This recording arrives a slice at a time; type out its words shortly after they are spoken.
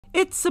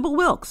It's Sybil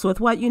Wilkes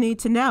with what you need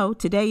to know.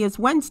 Today is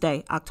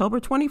Wednesday, October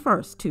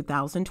 21st,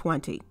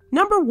 2020.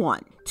 Number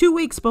 1. 2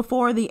 weeks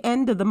before the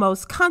end of the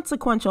most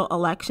consequential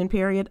election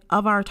period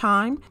of our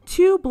time,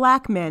 2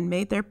 black men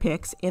made their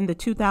picks in the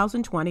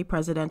 2020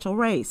 presidential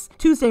race.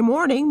 Tuesday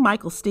morning,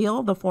 Michael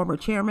Steele, the former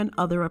chairman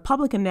of the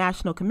Republican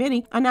National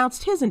Committee,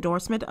 announced his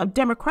endorsement of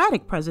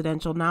Democratic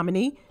presidential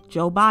nominee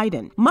Joe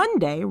Biden.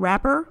 Monday,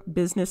 rapper,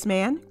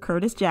 businessman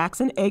Curtis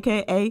Jackson,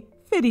 aka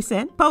 50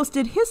 Cent,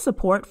 posted his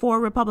support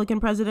for Republican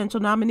presidential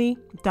nominee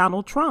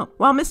Donald Trump.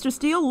 While Mr.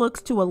 Steele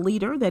looks to a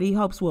leader that he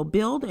hopes will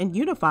build and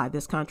unify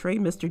this country,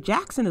 Mr.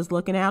 Jackson is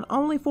looking out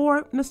only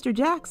for Mr.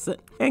 Jackson.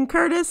 And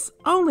Curtis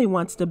only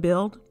wants to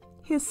build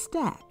his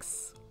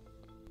stacks.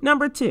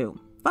 Number 2.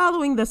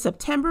 Following the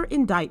September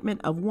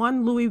indictment of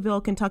one Louisville,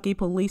 Kentucky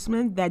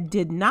policeman that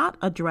did not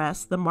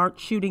address the March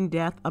shooting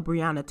death of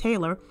Breonna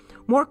Taylor,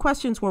 more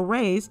questions were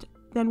raised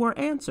than were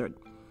answered.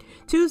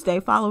 Tuesday,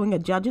 following a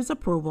judge's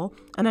approval,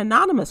 an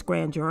anonymous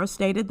grand juror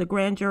stated the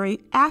grand jury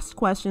asked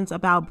questions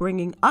about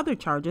bringing other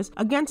charges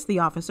against the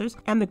officers,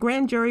 and the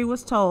grand jury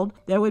was told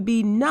there would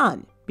be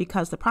none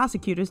because the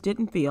prosecutors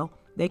didn't feel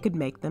they could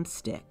make them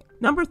stick.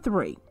 Number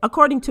 3.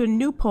 According to a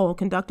new poll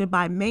conducted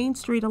by Main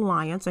Street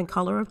Alliance and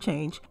Color of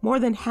Change, more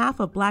than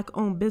half of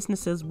black-owned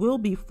businesses will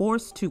be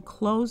forced to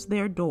close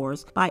their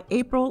doors by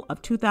April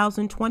of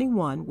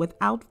 2021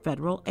 without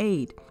federal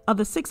aid. Of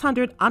the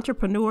 600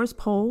 entrepreneurs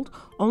polled,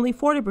 only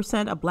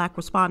 40% of black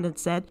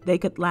respondents said they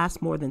could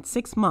last more than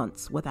 6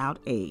 months without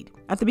aid.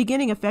 At the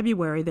beginning of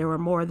February, there were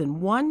more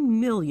than 1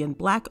 million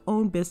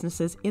black-owned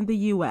businesses in the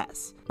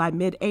U.S. By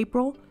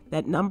mid-April,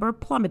 that number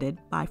plummeted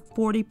by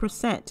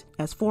 40%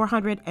 as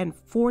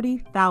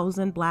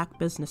 440,000 black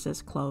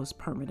businesses closed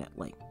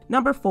permanently.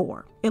 Number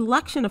 4.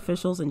 Election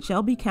officials in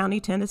Shelby County,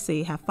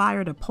 Tennessee have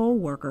fired a poll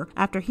worker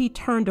after he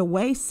turned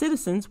away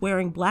citizens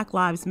wearing Black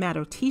Lives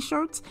Matter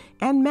t-shirts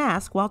and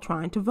masks while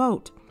trying to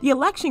vote. The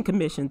Election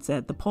Commission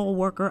said the poll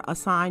worker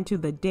assigned to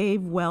the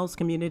Dave Wells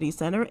Community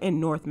Center in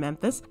North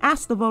Memphis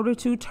asked the voter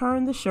to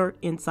turn the shirt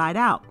inside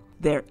out.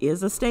 There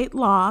is a state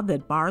law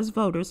that bars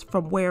voters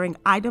from wearing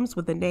items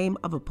with the name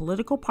of a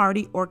political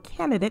party or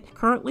candidate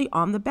currently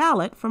on the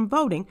ballot from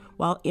voting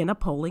while in a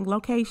polling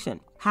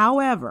location.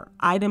 However,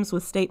 items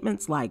with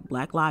statements like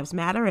Black Lives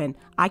Matter and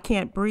I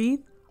Can't Breathe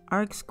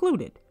are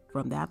excluded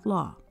from that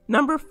law.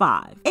 Number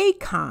 5.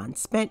 Akon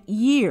spent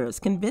years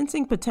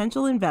convincing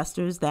potential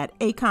investors that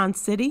Akon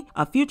City,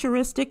 a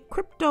futuristic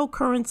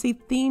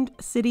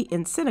cryptocurrency-themed city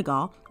in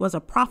Senegal, was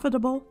a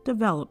profitable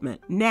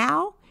development.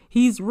 Now,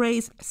 he's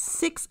raised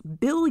 $6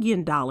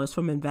 billion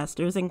from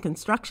investors and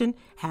construction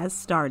has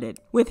started.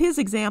 With his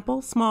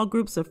example, small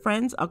groups of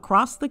friends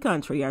across the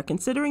country are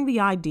considering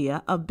the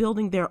idea of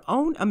building their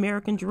own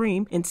American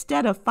dream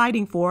instead of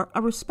fighting for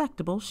a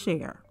respectable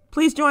share.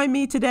 Please join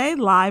me today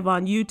live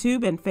on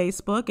YouTube and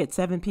Facebook at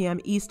 7 p.m.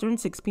 Eastern,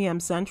 6 p.m.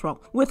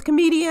 Central with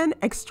comedian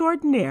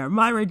extraordinaire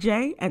Myra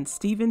J. and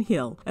Stephen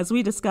Hill as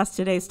we discuss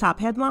today's top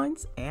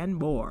headlines and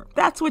more.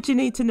 That's what you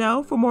need to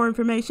know. For more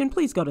information,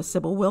 please go to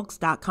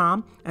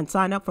SybilWilkes.com and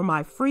sign up for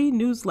my free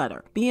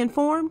newsletter. Be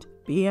informed,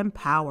 be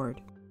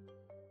empowered.